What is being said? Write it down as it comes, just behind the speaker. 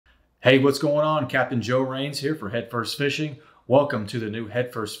Hey, what's going on? Captain Joe Rains here for Head First Fishing. Welcome to the new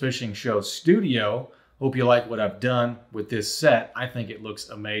Head First Fishing Show studio. Hope you like what I've done with this set. I think it looks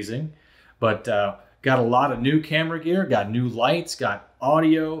amazing. But got a lot of new camera gear, got new lights, got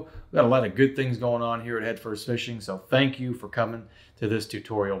audio. We got a lot of good things going on here at Head First Fishing. So thank you for coming to this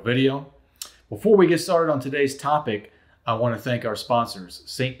tutorial video. Before we get started on today's topic, I want to thank our sponsors,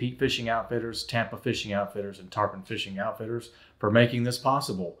 St. Pete Fishing Outfitters, Tampa Fishing Outfitters, and Tarpon Fishing Outfitters for making this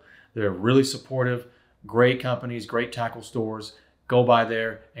possible. They're really supportive, great companies, great tackle stores. Go by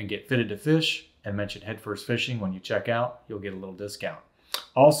there and get fitted to fish and mention Head First Fishing when you check out. You'll get a little discount.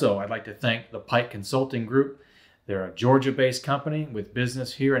 Also, I'd like to thank the Pike Consulting Group. They're a Georgia-based company with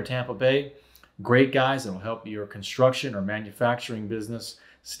business here in Tampa Bay. Great guys that will help your construction or manufacturing business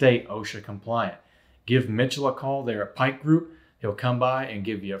stay OSHA compliant. Give Mitchell a call there at Pike Group. He'll come by and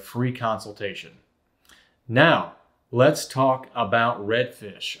give you a free consultation. Now, let's talk about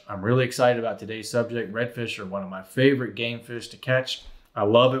redfish. I'm really excited about today's subject. Redfish are one of my favorite game fish to catch. I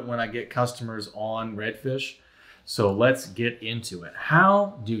love it when I get customers on redfish. So let's get into it.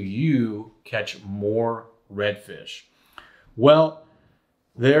 How do you catch more redfish? Well,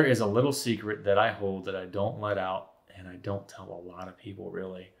 there is a little secret that I hold that I don't let out, and I don't tell a lot of people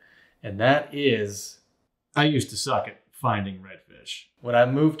really. And that is, I used to suck at finding redfish. When I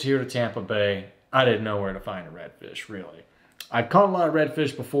moved here to Tampa Bay, I didn't know where to find a redfish, really. I'd caught a lot of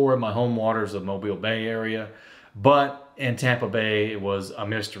redfish before in my home waters of Mobile Bay area, but in Tampa Bay, it was a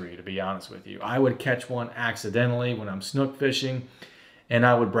mystery, to be honest with you. I would catch one accidentally when I'm snook fishing, and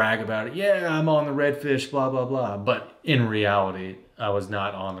I would brag about it. Yeah, I'm on the redfish, blah, blah, blah. But in reality, I was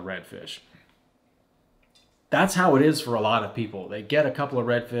not on the redfish. That's how it is for a lot of people. They get a couple of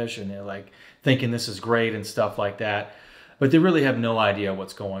redfish and they're like thinking this is great and stuff like that, but they really have no idea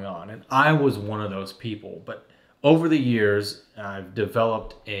what's going on. And I was one of those people. But over the years, I've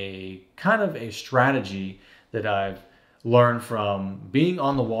developed a kind of a strategy that I've learned from being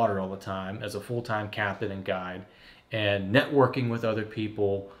on the water all the time as a full-time captain and guide, and networking with other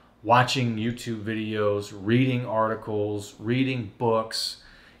people, watching YouTube videos, reading articles, reading books,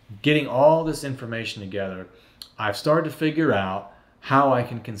 getting all this information together. I've started to figure out how I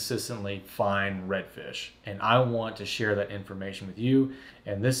can consistently find redfish, and I want to share that information with you.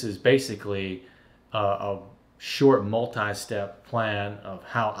 And this is basically a short multi-step plan of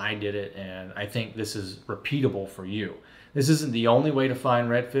how I did it, and I think this is repeatable for you. This isn't the only way to find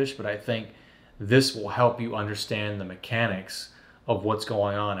redfish, but I think this will help you understand the mechanics of what's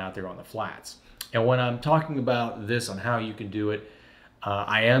going on out there on the flats. And when I'm talking about this on how you can do it,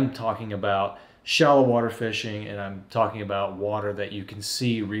 I am talking about shallow water fishing, and I'm talking about water that you can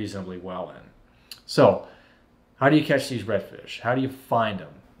see reasonably well in. So, how do you catch these redfish? How do you find them?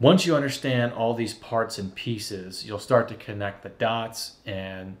 Once you understand all these parts and pieces, you'll start to connect the dots,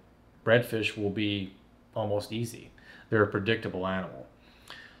 and redfish will be almost easy. They're a predictable animal.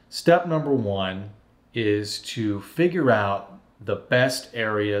 Step number one is to figure out the best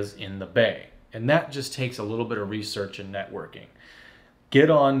areas in the bay, and that just takes a little bit of research and networking. Get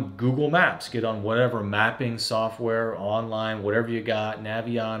on Google Maps, get on whatever mapping software, online, whatever you got,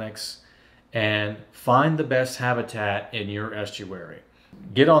 Navionics, and find the best habitat in your estuary.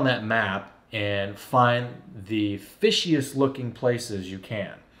 Get on that map and find the fishiest looking places you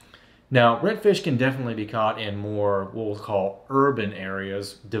can. Now, redfish can definitely be caught in more what we'll call urban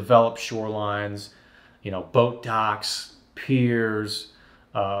areas, developed shorelines, boat docks, piers,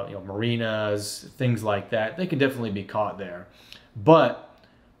 marinas, things like that. They can definitely be caught there. But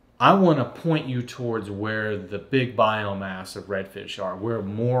I want to point you towards where the big biomass of redfish are, where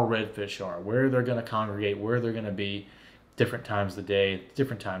more redfish are, where they're going to congregate, where they're going to be different times of the day,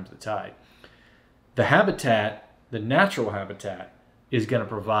 different times of the tide. The habitat, the natural habitat, is going to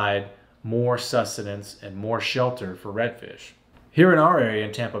provide more sustenance and more shelter for redfish. Here in our area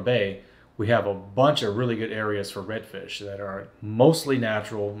in Tampa Bay, we have a bunch of really good areas for redfish that are mostly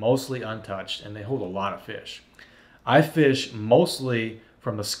natural, mostly untouched, and they hold a lot of fish. I fish mostly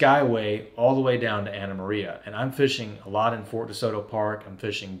from the Skyway all the way down to Anna Maria, and I'm fishing a lot in Fort DeSoto Park. I'm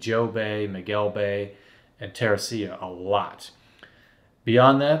fishing Joe Bay, Miguel Bay, and Terracea a lot.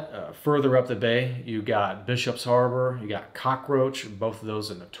 Beyond that, further up the bay, you got Bishop's Harbor, you got Cockroach. Both of those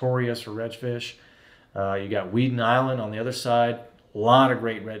are notorious for redfish. You got Weeden Island on the other side. A lot of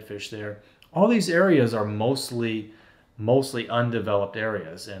great redfish there. All these areas are mostly undeveloped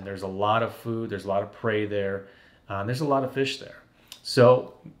areas, and there's a lot of food, there's a lot of prey there. There's a lot of fish there.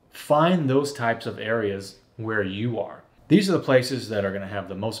 So find those types of areas where you are. These are the places that are going to have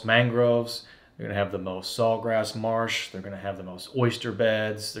the most mangroves. They're going to have the most sawgrass marsh. They're going to have the most oyster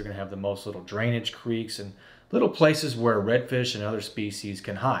beds. They're going to have the most little drainage creeks and little places where redfish and other species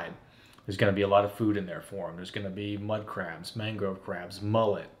can hide. There's going to be a lot of food in there for them. There's going to be mud crabs, mangrove crabs,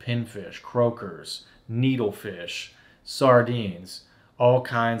 mullet, pinfish, croakers, needlefish, sardines, all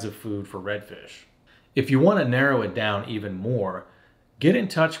kinds of food for redfish. If you want to narrow it down even more, get in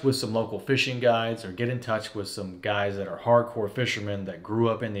touch with some local fishing guides or get in touch with some guys that are hardcore fishermen that grew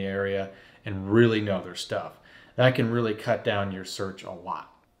up in the area and really know their stuff. That can really cut down your search a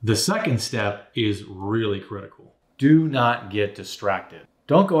lot. The second step is really critical. Do not get distracted.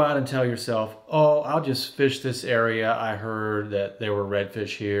 Don't go out and tell yourself, oh, I'll just fish this area. I heard that there were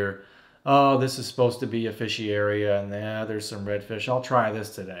redfish here. Oh, this is supposed to be a fishy area and yeah, there's some redfish. I'll try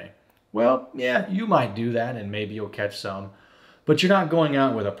this today. Well, yeah, you might do that and maybe you'll catch some, but you're not going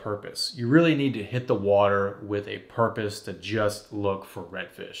out with a purpose. You really need to hit the water with a purpose to just look for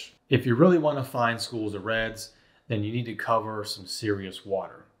redfish. If you really want to find schools of reds, then you need to cover some serious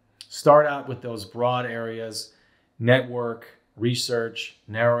water. Start out with those broad areas, network, research,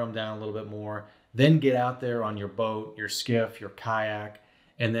 narrow them down a little bit more, then get out there on your boat, your skiff, your kayak,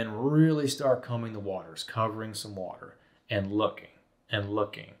 and then really start combing the waters, covering some water and looking and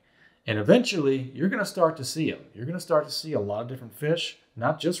looking. And eventually you're going to start to see them. You're going to start to see a lot of different fish,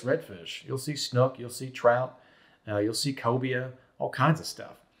 not just redfish. You'll see snook, you'll see trout, you'll see cobia, all kinds of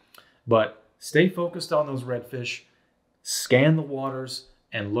stuff. But stay focused on those redfish, scan the waters,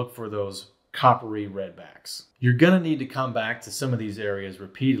 and look for those coppery redbacks. You're going to need to come back to some of these areas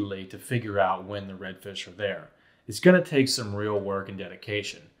repeatedly to figure out when the redfish are there. It's going to take some real work and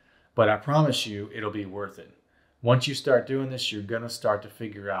dedication, but I promise you it'll be worth it. Once you start doing this, you're going to start to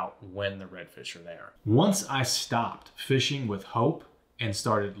figure out when the redfish are there. Once I stopped fishing with hope and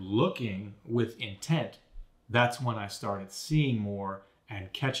started looking with intent, that's when I started seeing more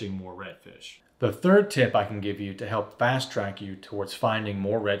and catching more redfish. The third tip I can give you to help fast track you towards finding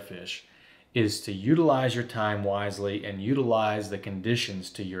more redfish is to utilize your time wisely and utilize the conditions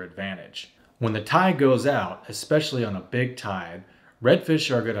to your advantage. When the tide goes out, especially on a big tide,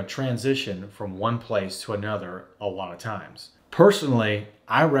 redfish are going to transition from one place to another a lot of times. Personally,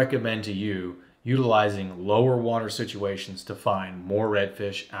 I recommend to you utilizing lower water situations to find more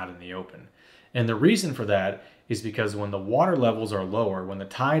redfish out in the open. And the reason for that is because when the water levels are lower, when the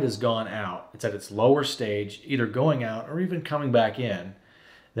tide has gone out, it's at its lower stage, either going out or even coming back in,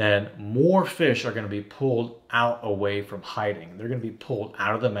 then more fish are going to be pulled out away from hiding. They're going to be pulled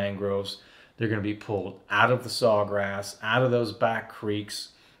out of the mangroves. They're going to be pulled out of the sawgrass, out of those back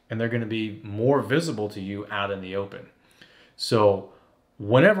creeks, and they're going to be more visible to you out in the open. So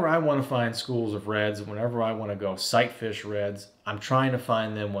whenever I want to find schools of reds, whenever I want to go sight fish reds, I'm trying to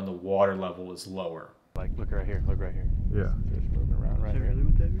find them when the water level is lower. Like, look right here, look right here. Yeah. Fish moving around right here. Really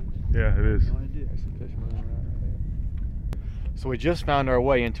what that means? Yeah, it is. No idea. There's some fish moving around right here. So we just found our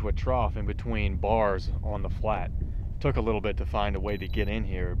way into a trough in between bars on the flat. Took a little bit to find a way to get in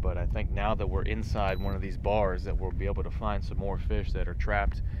here, but I think now that we're inside one of these bars that we'll be able to find some more fish that are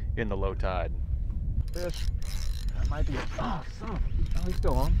trapped in the low tide. Fish. That might be a... Oh, son. Oh, he's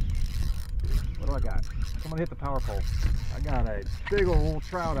still on. What do I got? Someone hit the power pole. I got a big old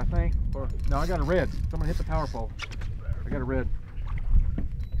trout, I think. Or no, I got a red. Someone hit the power pole. I got a red.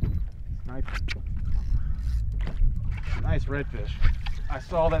 Nice. Nice redfish. I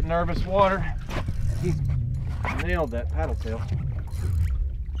saw that nervous water. He's nailed that paddle tail.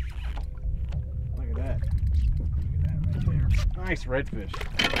 Look at that. Look at that right there. Nice redfish.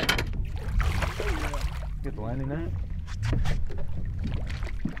 Get the landing net.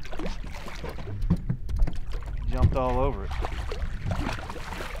 Jumped all over it.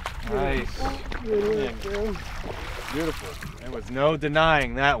 Nice. Beautiful. There was no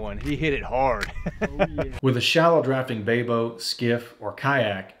denying that one. He hit it hard. Oh, yeah. With a shallow drafting bay boat, skiff, or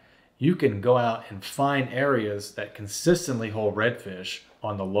kayak, you can go out and find areas that consistently hold redfish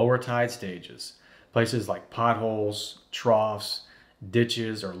on the lower tide stages. Places like potholes, troughs,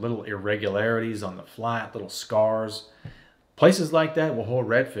 ditches, or little irregularities on the flat, little scars. Places like that will hold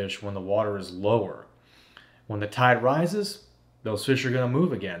redfish when the water is lower. When the tide rises, those fish are going to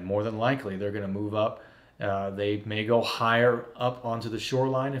move again. More than likely, they're going to move up. They may go higher up onto the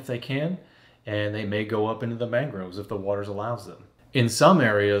shoreline if they can, and they may go up into the mangroves if the water allows them. In some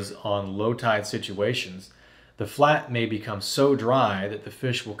areas on low tide situations, the flat may become so dry that the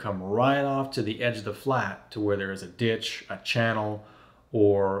fish will come right off to the edge of the flat to where there is a ditch, a channel,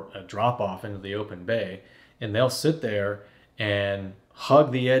 or a drop off into the open bay, and they'll sit there and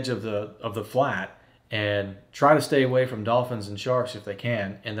hug the edge of the flat and try to stay away from dolphins and sharks if they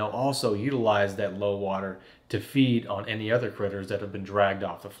can, and they'll also utilize that low water to feed on any other critters that have been dragged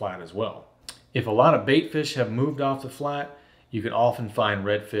off the flat as well. If a lot of bait fish have moved off the flat, you can often find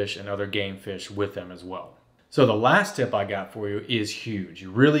redfish and other game fish with them as well. So the last tip I got for you is huge.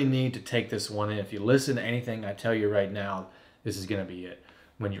 You really need to take this one in. If you listen to anything I tell you right now, this is going to be it.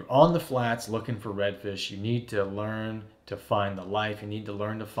 When you're on the flats looking for redfish, you need to learn to find the life. You need to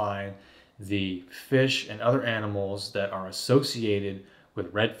learn to find the fish and other animals that are associated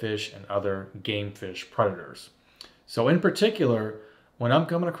with redfish and other game fish predators. So in particular, when I'm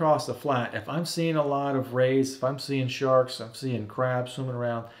coming across the flat, if I'm seeing a lot of rays, if I'm seeing sharks, I'm seeing crabs swimming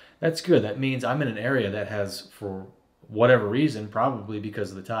around, that's good. That means I'm in an area that has, for whatever reason, probably because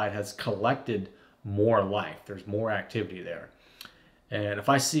of the tide, has collected more life. There's more activity there. And if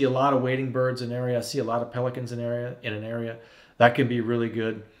I see a lot of wading birds in an area, I see a lot of pelicans in an area, that can be really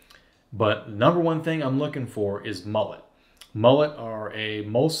good. But the number one thing I'm looking for is mullet. Mullet are a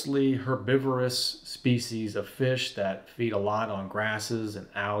mostly herbivorous species of fish that feed a lot on grasses and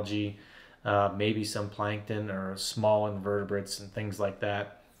algae, maybe some plankton or small invertebrates and things like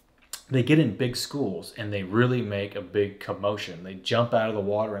that. They get in big schools and they really make a big commotion. They jump out of the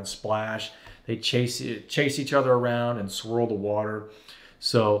water and splash. They chase each other around and swirl the water.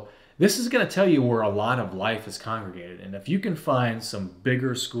 So this is going to tell you where a lot of life is congregated. And if you can find some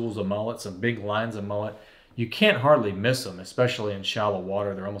bigger schools of mullet, some big lines of mullet, you can't hardly miss them, especially in shallow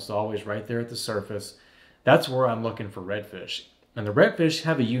water. They're almost always right there at the surface. That's where I'm looking for redfish. And the redfish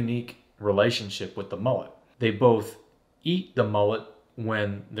have a unique relationship with the mullet. They both eat the mullet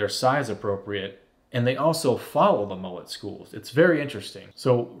when they're size appropriate, and they also follow the mullet schools. It's very interesting.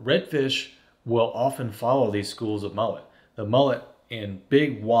 So redfish will often follow these schools of mullet. The mullet in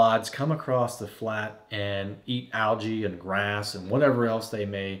big wads come across the flat and eat algae and grass and whatever else they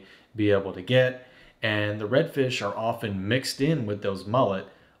may be able to get. And the redfish are often mixed in with those mullet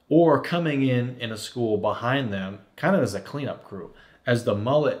or coming in a school behind them, kind of as a cleanup crew. As the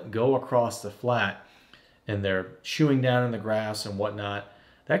mullet go across the flat and they're chewing down in the grass and whatnot,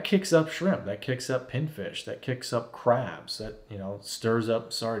 that kicks up shrimp, that kicks up pinfish, that kicks up crabs, that, you know, stirs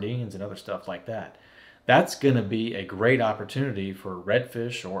up sardines and other stuff like that. That's going to be a great opportunity for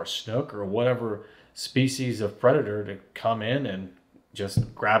redfish or a snook or whatever species of predator to come in and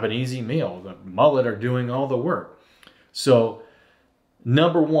just grab an easy meal. The mullet are doing all the work. So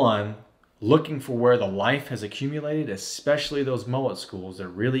number one, looking for where the life has accumulated, especially those mullet schools. They're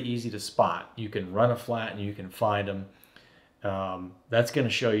really easy to spot. You can run a flat and you can find them. That's going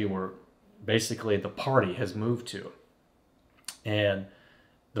to show you where basically the party has moved to. And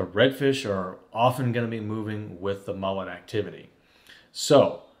the redfish are often going to be moving with the mullet activity.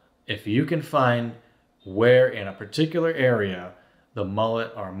 So if you can find where in a particular area the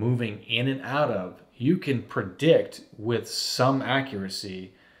mullet are moving in and out of, you can predict with some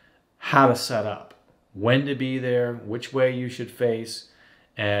accuracy how to set up, when to be there, which way you should face,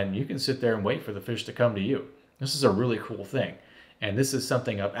 and you can sit there and wait for the fish to come to you. This is a really cool thing. And this is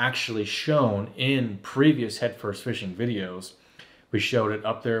something I've actually shown in previous head first fishing videos. We showed it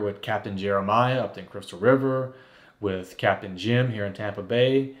up there with Captain Jeremiah up in Crystal River, with Captain Jim here in Tampa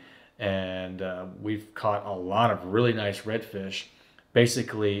Bay, and we've caught a lot of really nice redfish,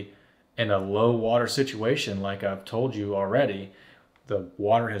 basically in a low water situation. Like I've told you already, the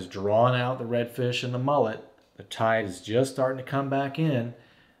water has drawn out the redfish and the mullet. The tide is just starting to come back in.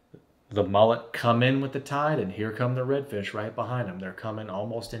 The mullet come in with the tide, and here come the redfish right behind them. They're coming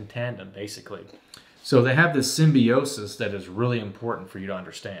almost in tandem, basically. So they have this symbiosis that is really important for you to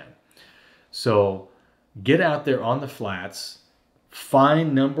understand. So get out there on the flats,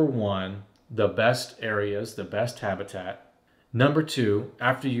 find, number one, the best areas, the best habitat. Number two,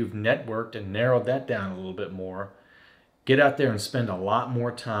 after you've networked and narrowed that down a little bit more, get out there and spend a lot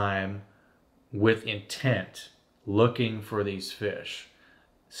more time with intent looking for these fish.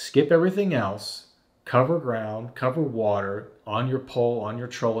 Skip everything else, cover ground, cover water on your pole, on your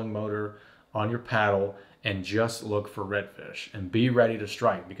trolling motor, on your paddle, and just look for redfish and be ready to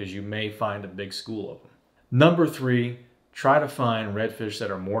strike, because you may find a big school of them. Number three, try to find redfish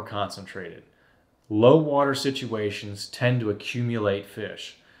that are more concentrated. Low water situations tend to accumulate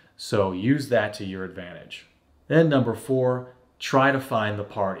fish, so use that to your advantage. Then number four, try to find the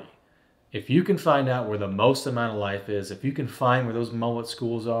party. If you can find out where the most amount of life is, if you can find where those mullet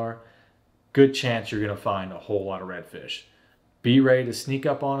schools are, good chance you're going to find a whole lot of redfish. Be ready to sneak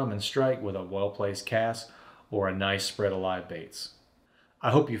up on them and strike with a well-placed cast or a nice spread of live baits.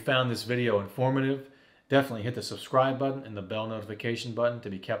 I hope you found this video informative. Definitely hit the subscribe button and the bell notification button to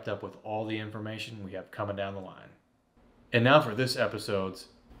be kept up with all the information we have coming down the line. And now for this episode's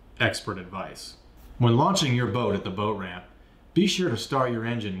expert advice. When launching your boat at the boat ramp, be sure to start your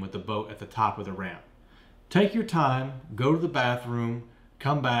engine with the boat at the top of the ramp. Take your time, go to the bathroom,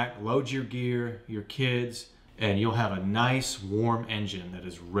 come back, load your gear, your kids, and you'll have a nice warm engine that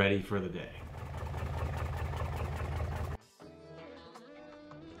is ready for the day.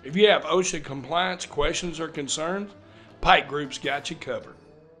 If you have OSHA compliance questions or concerns, Pike Group's got you covered.